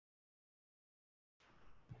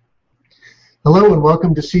Hello and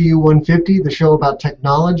welcome to CU150, the show about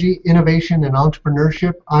technology, innovation, and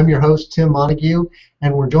entrepreneurship. I'm your host, Tim Montague,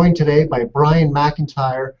 and we're joined today by Brian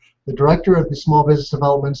McIntyre, the Director of the Small Business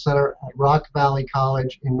Development Center at Rock Valley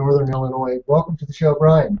College in Northern Illinois. Welcome to the show,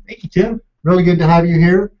 Brian. Thank you, Tim. Really good to have you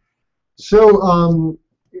here. So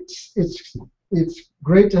it's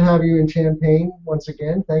great to have you in Champaign once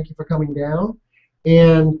again. Thank you for coming down.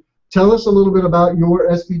 And tell us a little bit about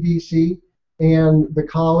your SBDC and the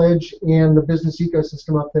college and the business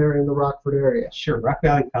ecosystem up there in the Rockford area. Sure. Rock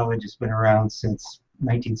Valley College has been around since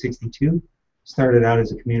 1962. Started out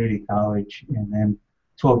as a community college, and then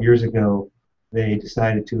 12 years ago they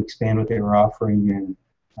decided to expand what they were offering and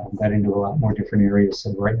got into a lot more different areas.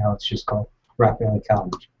 So right now it's just called Rock Valley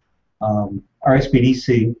College. Our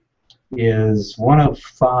SBDC is one of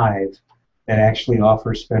 5 that actually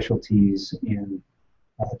offers specialties in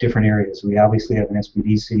different areas. We obviously have an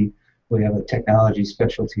SBDC. We have a technology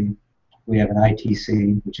specialty, we have an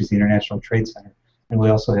ITC, which is the International Trade Center, and we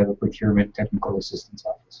also have a procurement technical assistance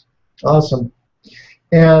office. Awesome.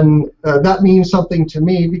 And that means something to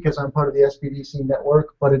me because I'm part of the SBDC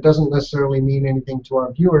network, but it doesn't necessarily mean anything to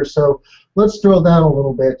our viewers. So let's drill down a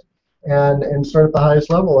little bit and start at the highest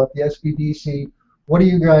level at the SBDC. What do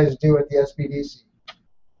you guys do at the SBDC?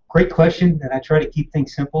 Great question, and I try to keep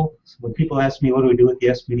things simple. So when people ask me what do we do at the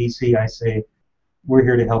SBDC, I say, we're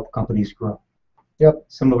here to help companies grow. Yep.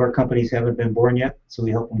 Some of our companies haven't been born yet, so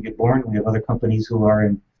we help them get born. We have other companies who are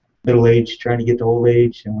in middle age trying to get to old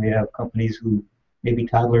age, and we have companies who may be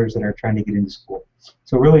toddlers that are trying to get into school.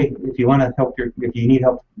 So really, if you want to help if you need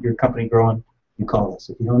help your company growing, you call us.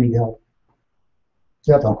 If you don't need help,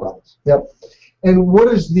 yep, don't call us. Yep. And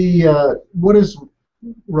what is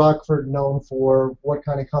Rockford known for? What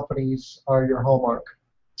kind of companies are your hallmark?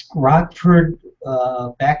 Rockford,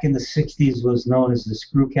 back in the 60s, was known as the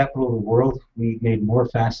screw capital of the world. We made more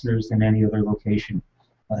fasteners than any other location.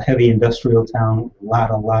 A heavy industrial town, a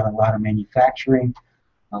lot of manufacturing.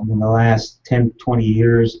 In the last 10, 20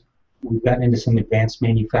 years, we've gotten into some advanced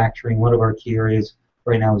manufacturing. One of our key areas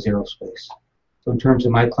right now is aerospace. So in terms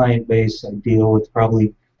of my client base, I deal with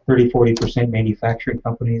probably 30-40% manufacturing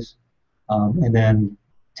companies, and then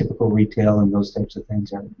typical retail and those types of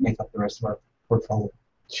things make up the rest of our portfolio.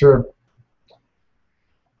 Sure.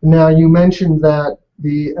 Now, you mentioned that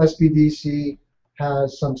the SBDC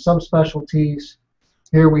has some subspecialties.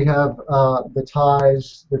 Here we have the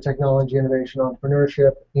TIEs, the Technology, Innovation,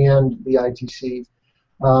 Entrepreneurship, and the ITC.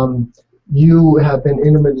 You have been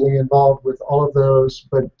intimately involved with all of those,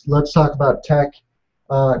 but let's talk about tech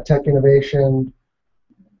innovation.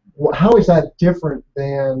 How is that different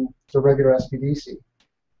than the regular SBDC?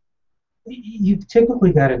 You've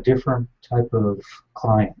typically got a different type of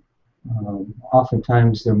client.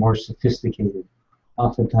 Oftentimes they're more sophisticated.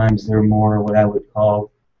 Oftentimes they're more what I would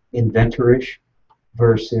call inventorish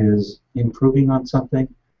versus improving on something.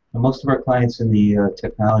 And most of our clients in the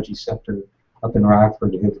technology sector up in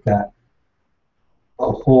Rockford have got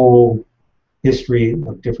a whole history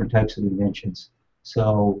of different types of inventions.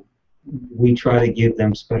 So we try to give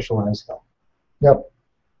them specialized help. Yep.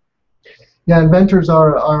 Yeah, inventors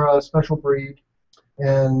are a special breed,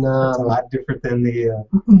 and it's a lot different than the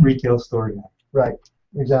retail store guy. Right,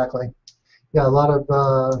 exactly. Yeah, a lot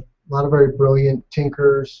of very brilliant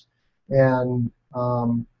tinkers, and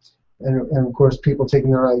of course people taking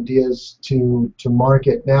their ideas to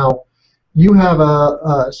market. Now, you have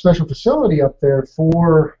a special facility up there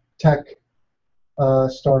for tech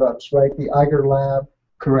startups, right? The Eiger Lab.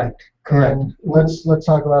 Correct. And let's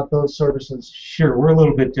talk about those services. Sure. We're a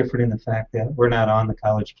little bit different in the fact that we're not on the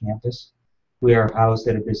college campus. We are housed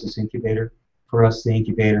at a business incubator. For us, the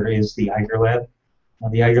incubator is the Eiger Lab.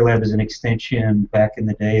 The Eiger Lab is an extension back in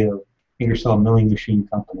the day of Ingersoll Milling Machine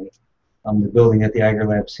Company. The building that the Eiger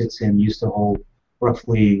Lab sits in used to hold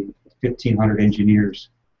roughly 1,500 engineers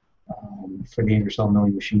for the Ingersoll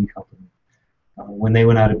Milling Machine Company. When they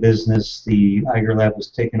went out of business, the Eiger Lab was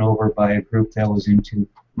taken over by a group that was into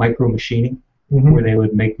micro machining, where they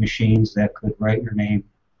would make machines that could write your name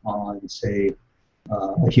on, say,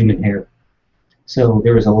 a human hair. So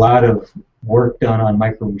there was a lot of work done on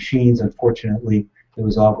micro machines. Unfortunately, it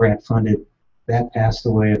was all grant funded. That passed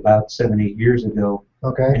away about 7-8 years ago.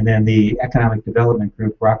 Okay. And then the Economic Development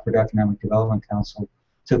Group, Rockford Economic Development Council,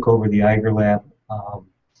 took over the Eiger Lab,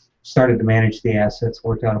 started to manage the assets,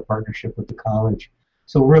 worked out a partnership with the college.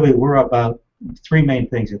 So really, we're about 3 main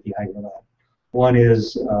things at the Eiger Lab. One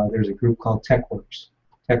is there's a group called TechWorks.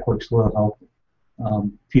 TechWorks will help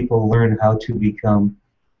people learn how to become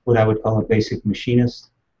what I would call a basic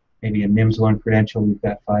machinist, maybe a NIMS 1 credential. We've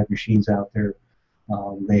got 5 machines out there.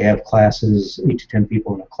 They have classes, 8 to 10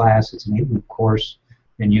 people in a class. It's an 8-week course.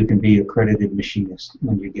 then you can be accredited machinist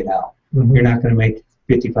when you get out. Mm-hmm. You're not going to make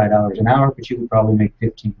 $55 an hour, but you can probably make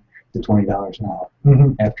 $15 to $20 an hour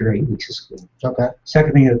Mm-hmm. after 8 weeks of school. Okay.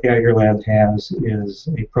 Second thing that the Eiger Lab has is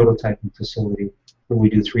a prototyping facility where we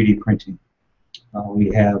do 3D printing.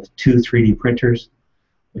 We have 2 3D printers,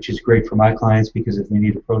 which is great for my clients because if they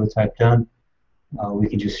need a prototype done, we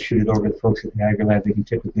can just shoot it over to the folks at the Eiger Lab. They can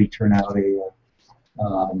typically turn out a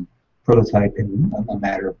prototype in a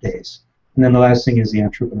matter of days. And then the last thing is the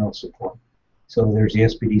entrepreneurial support. So there's the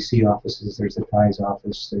SBDC offices, there's the Ties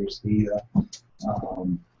office, there's the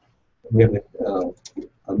we have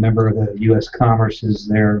a member of the U.S. Commerce is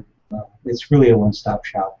there. It's really a one-stop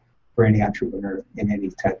shop for any entrepreneur in any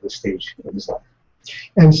type of stage of his life.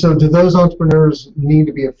 And so do those entrepreneurs need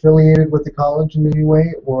to be affiliated with the college in any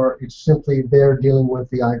way, or it's simply they're dealing with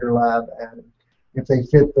the Eiger Lab, and if they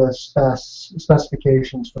fit the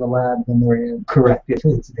specifications for the lab, then they're in? Correct.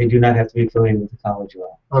 They do not have to be affiliated with the college at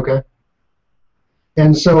all. Okay.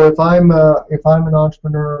 And so if I'm an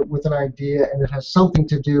entrepreneur with an idea and it has something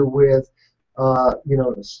to do with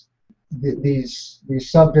these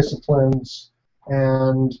subdisciplines,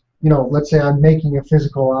 and let's say I'm making a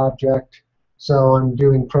physical object, so I'm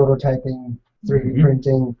doing prototyping, 3D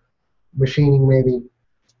printing, machining maybe,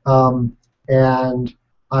 and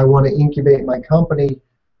I want to incubate my company,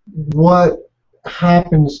 what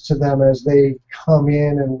happens to them as they come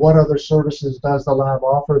in, and what other services does the lab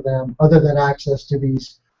offer them other than access to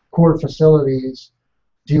these core facilities?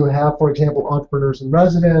 Do you have, for example, entrepreneurs in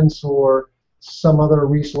residence or some other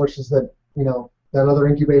resources that that other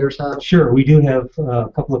incubators have? Sure, we do have a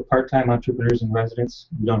couple of part-time entrepreneurs in residence.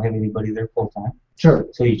 We don't have anybody there full-time. Sure.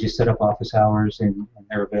 So you just set up office hours and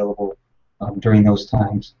they're available during those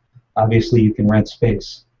times. Obviously, you can rent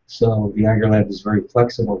space. So the Eiger Lab is very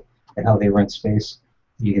flexible at how they rent space.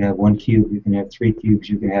 You can have 1 cube, you can have 3 cubes,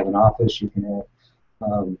 you can have an office, you can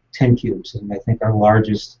have 10 cubes. And I think our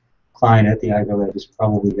largest client at the Eiger Lab has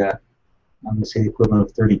probably got, I'm going to say, the equivalent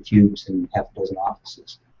of 30 cubes and half a dozen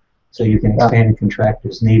offices. So you can expand and contract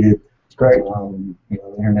as needed. Great. The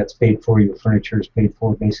internet's paid for, your furniture is paid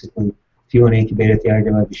for. Basically, if you want to incubate at the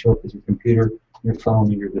Eiger Lab, you show up with your computer, your phone,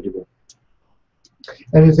 and you're good to go.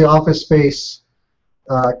 And is the office space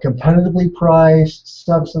competitively priced,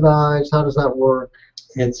 subsidized? How does that work?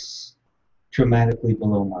 It's dramatically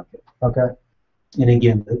below market. Okay. And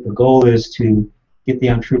again, the goal is to get the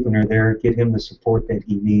entrepreneur there, get him the support that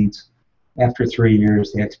he needs. After 3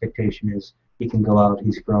 years, the expectation is he can go out,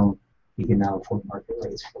 he's grown, he can now afford market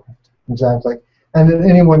rates for it. Exactly. And at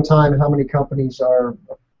any one time, how many companies are,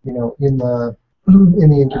 in the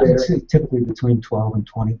incubator? Typically between 12 and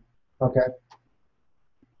 20. Okay.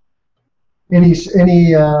 Any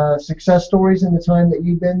success stories in the time that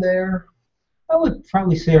you've been there? I would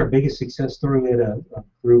probably say our biggest success story, we had a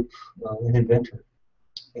group, an inventor,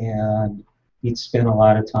 and he'd spent a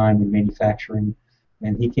lot of time in manufacturing,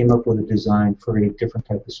 and he came up with a design for a different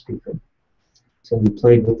type of speaker. So he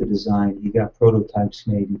played with the design, he got prototypes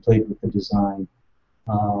made, he played with the design,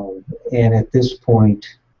 and at this point,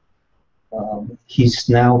 he's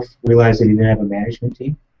now realized that he didn't have a management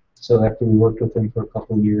team. So after we worked with him for a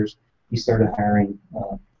couple of years, he started hiring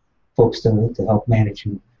folks to help manage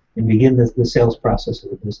him and begin the sales process of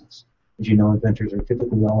the business. As you know, inventors are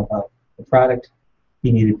typically all about the product.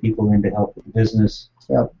 He needed people in to help with the business.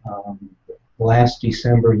 Yep. Last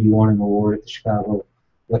December, he won an award at the Chicago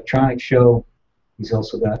Electronics Show. He's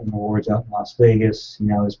also gotten awards out in Las Vegas. He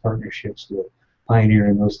now has partnerships with Pioneer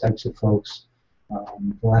and those types of folks.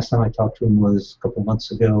 The last time I talked to him was a couple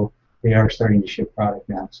months ago. They are starting to ship product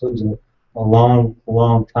now. So it was a long,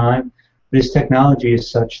 long time. But his technology is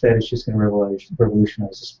such that it's just going to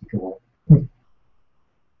revolutionize the speaker world.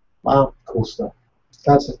 Wow, cool stuff.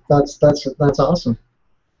 That's awesome.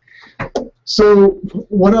 So,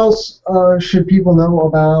 what else should people know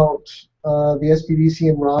about the SBDC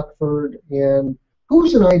in Rockford, and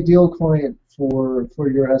who's an ideal client for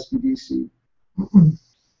your SBDC?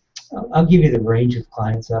 I'll give you the range of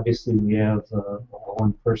clients. Obviously, we have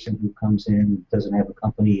one person who comes in, doesn't have a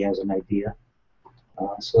company, he has an idea.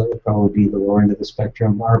 So it would probably be the lower end of the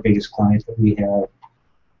spectrum. Our biggest client that we have,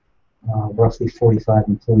 roughly 45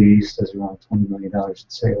 employees, does around $20 million in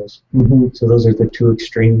sales. Mm-hmm. So those are the two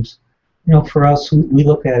extremes. For us, we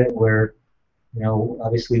look at it where,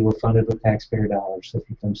 obviously we're funded with taxpayer dollars. So if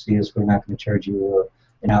you come see us, we're not going to charge you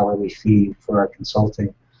an hourly fee for our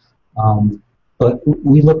consulting. But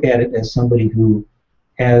we look at it as somebody who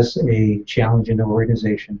has a challenge in their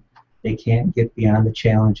organization. They can't get beyond the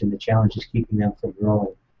challenge, and the challenge is keeping them from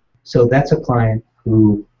growing. So that's a client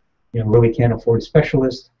who really can't afford a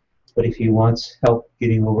specialist, but if he wants help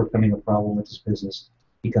overcoming a problem with his business,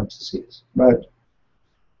 he comes to see us. Right.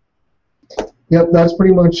 Yep, that's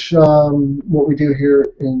pretty much what we do here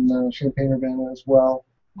in Champaign-Urbana as well.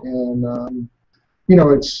 And you know,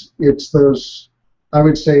 it's those. I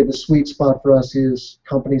would say the sweet spot for us is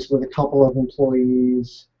companies with a couple of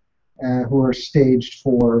employees who are staged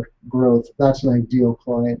for growth. That's an ideal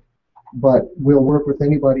client. But we'll work with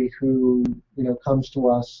anybody who comes to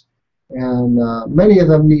us, and many of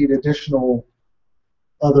them need additional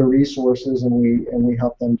other resources, and we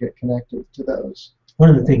help them get connected to those. One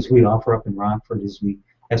of the things we offer up in Rockford is we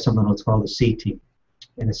have something that's called a C team,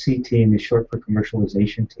 and a C team is short for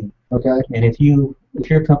commercialization team. Okay. And if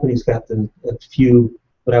your company's got a few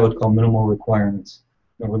what I would call minimal requirements,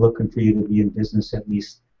 and we're looking for you to be in business at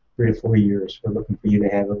least 3 to 4 years. We're looking for you to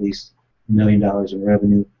have at least $1 million in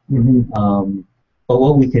revenue. Mm-hmm. But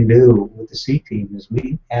what we can do with the C team is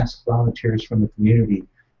we ask volunteers from the community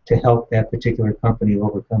to help that particular company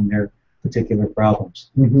overcome their particular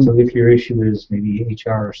problems. Mm-hmm. So if your issue is maybe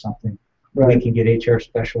HR or something, right. we can get HR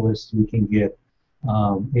specialists, we can get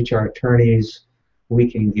HR attorneys, we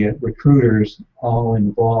can get recruiters all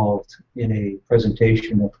involved in a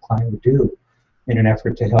presentation that the client would do in an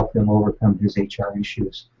effort to help them overcome his HR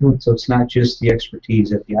issues. Mm-hmm. So it's not just the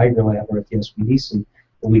expertise at the lab or at the SBDC,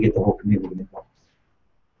 but we get the whole community involved.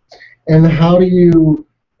 And how do you,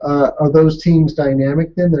 are those teams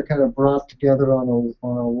dynamic then? They're kind of brought together on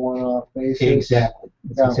a one-off basis? Exactly.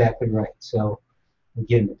 That's exactly right. So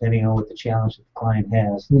again, depending on what the challenge that the client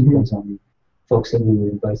has, it depends on the folks that we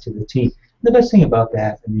would invite to the team. The best thing about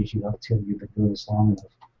that, and as you know, Tim, you've been doing this long enough,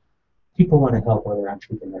 people want to help other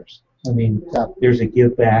entrepreneurs. I mean, there's a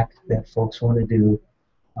give back that folks want to do.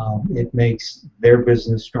 It makes their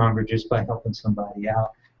business stronger just by helping somebody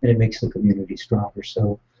out, and it makes the community stronger.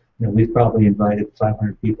 So, we've probably invited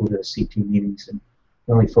 500 people to CT meetings, and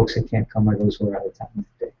the only folks that can't come are those who are out of town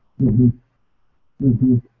that day. Mm-hmm.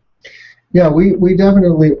 Mm-hmm. Yeah, we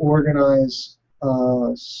definitely organize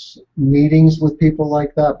meetings with people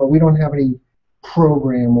like that, but we don't have any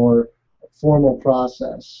program or formal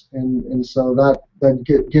process, and so that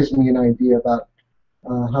gives me an idea about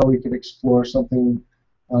how we could explore something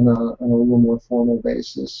on a little more formal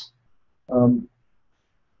basis.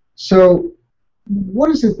 So what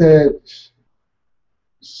is it that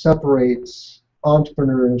separates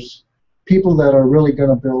entrepreneurs, people that are really going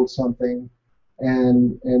to build something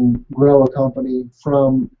and grow a company,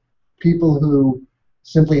 from people who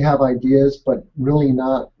simply have ideas but really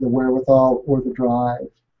not the wherewithal or the drive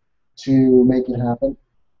to make it happen?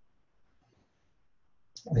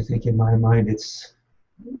 I think in my mind it's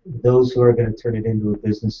those who are going to turn it into a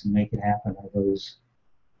business and make it happen are those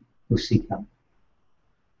who seek help.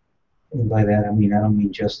 And by that I don't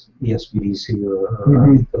mean just the SBDC or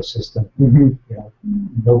our ecosystem.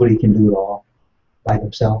 Nobody can do it all by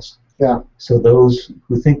themselves. Yeah. So those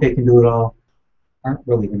who think they can do it all aren't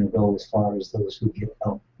really going to go as far as those who get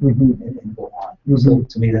help and go on. So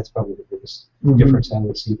to me, that's probably the biggest difference I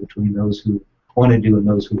would see between those who want to do and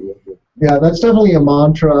those who will do. Yeah, that's definitely a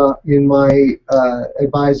mantra in my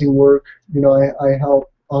advising work. I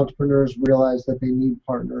help entrepreneurs realize that they need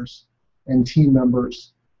partners and team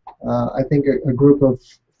members. I think a group of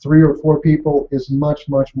 3 or 4 people is much,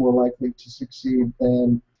 much more likely to succeed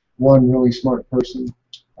than one really smart person.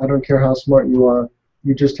 I don't care how smart you are.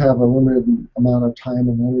 You just have a limited amount of time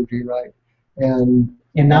and energy, right? And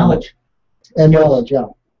knowledge. And knowledge, yeah,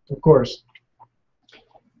 of course.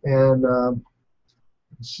 And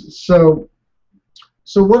so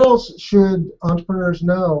what else should entrepreneurs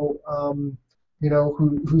know,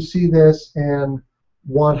 who see this and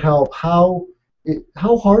want help? How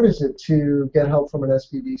hard is it to get help from an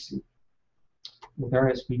SBDC? With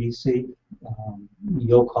our SBDC,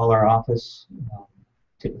 you'll call our office.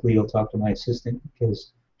 Typically, you'll talk to my assistant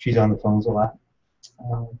because she's on the phones a lot.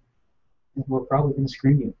 And we're probably going to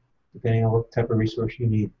screen you, depending on what type of resource you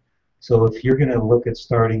need. So if you're going to look at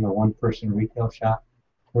starting a one-person retail shop,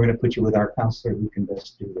 we're going to put you with our counselor who can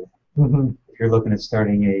best do that. If you're looking at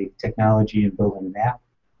starting a technology and building an app,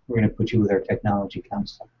 we're going to put you with our technology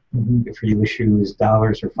counselor. If your issue is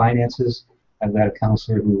dollars or finances, I've got a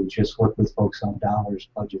counselor who will just work with folks on dollars,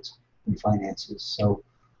 budgets, and finances. So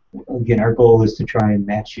again, our goal is to try and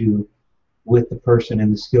match you with the person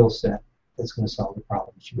and the skill set that's going to solve the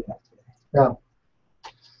problems you have today. Yeah.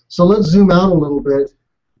 So let's zoom out a little bit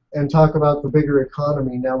and talk about the bigger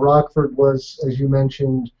economy. Now, Rockford was, as you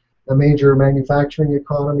mentioned, a major manufacturing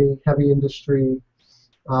economy, heavy industry.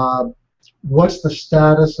 What's the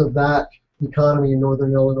status of that economy in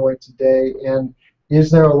Northern Illinois today, and is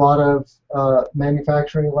there a lot of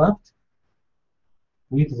manufacturing left?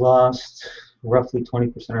 We've lost roughly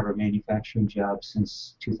 20% of our manufacturing jobs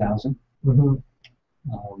since 2000.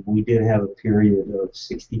 We did have a period of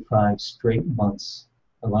 65 straight months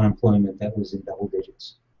of unemployment that was in double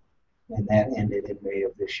digits, and that ended in May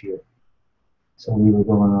of this year. So we were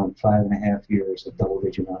going on 5.5 years of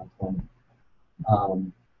double-digit unemployment.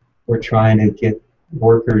 We're trying to get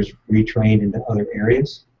workers retrained into other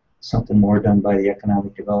areas, something more done by the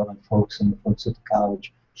economic development folks and the folks at the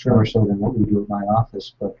college, more so than what we do at my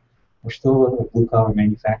office, but we're still a blue-collar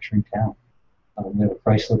manufacturing town. We have a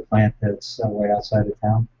Chrysler plant that's right outside of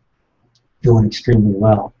town, doing extremely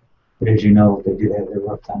well. But as you know, they do have their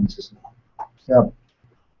rough times as well. Yep.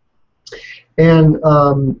 And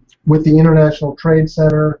with the International Trade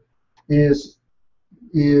Center, is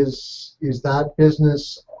that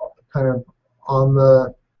business kind of on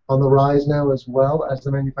the rise now as well as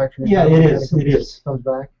the manufacturing? Yeah, it is. It is. Comes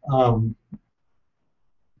back.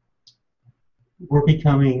 We're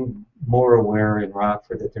becoming more aware in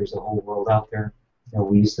Rockford that there's a whole world out there. You know,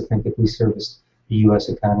 we used to think if we serviced the U.S.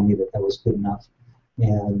 economy that was good enough.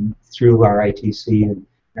 And through our ITC and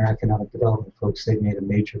our economic development folks, they've made a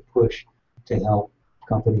major push to help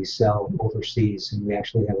companies sell overseas. And we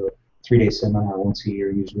actually have a 3-day seminar once a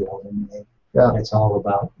year, usually held in May. Yeah. It's all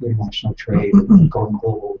about international trade and going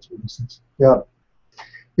global, for instance. Yeah.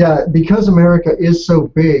 Yeah, because America is so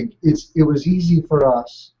big, it was easy for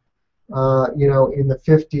us, you know, in the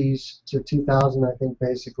 50s to 2000, I think,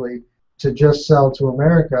 basically, to just sell to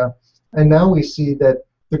America. And now we see that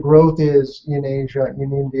the growth is in Asia,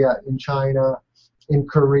 in India, in China, in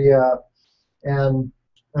Korea, and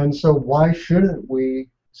so why shouldn't we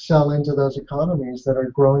sell into those economies that are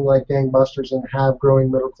growing like gangbusters and have growing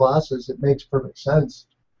middle classes? It makes perfect sense.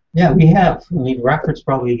 Yeah, we have. I mean, Rockford's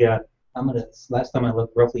probably got, last time I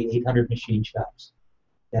looked, roughly 800 machine shops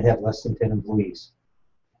that have less than 10 employees.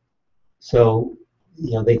 So,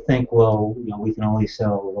 you know, they think, well, you know, we can only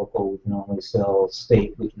sell local, we can only sell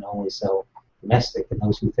state, we can only sell domestic, and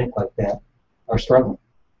those who think like that are struggling.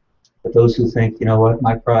 But those who think, you know what,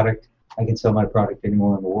 my product, I can sell my product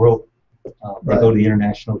anywhere in the world, they go to the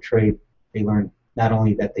international trade, they learn not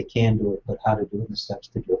only that they can do it, but how to do it and the steps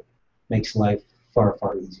to do it. Makes life far,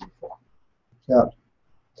 far easier for them.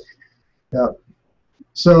 Yeah. Yeah.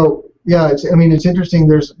 So, yeah, I mean, it's interesting.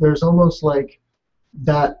 There's almost like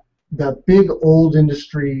that big old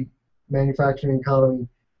industry manufacturing economy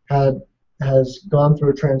has gone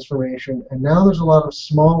through a transformation, and now there's a lot of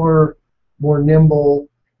smaller, more nimble,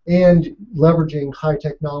 and leveraging high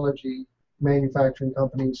technology manufacturing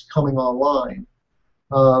companies coming online.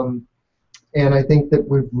 And I think that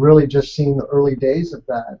we've really just seen the early days of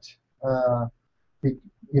that.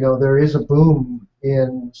 You know, there is a boom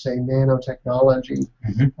in, say, nanotechnology,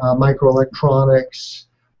 microelectronics,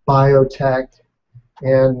 biotech,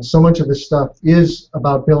 and so much of this stuff is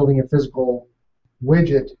about building a physical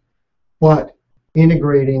widget, but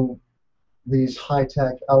integrating these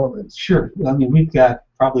high-tech elements. Sure. I mean, we've got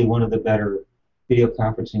probably one of the better video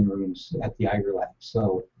conferencing rooms at the Iger Lab,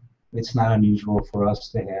 so it's not unusual for us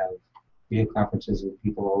to have video conferences with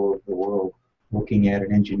people all over the world looking at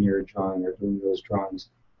an engineered drawing or doing those drawings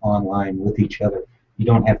online with each other. You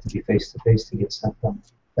don't have to be face-to-face to get stuff done.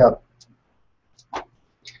 Yeah.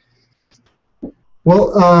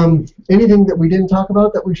 Well, anything that we didn't talk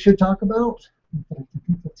about that we should talk about?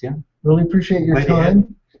 Yeah. Really appreciate your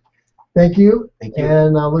time. Thank you. Thank you.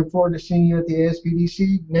 And I look forward to seeing you at the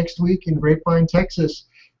SBDC next week in Grapevine, Texas.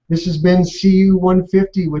 This has been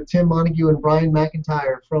CU150 with Tim Montague and Brian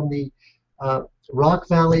McIntyre from the Rock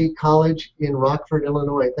Valley College in Rockford,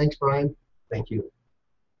 Illinois. Thanks, Brian. Thank you.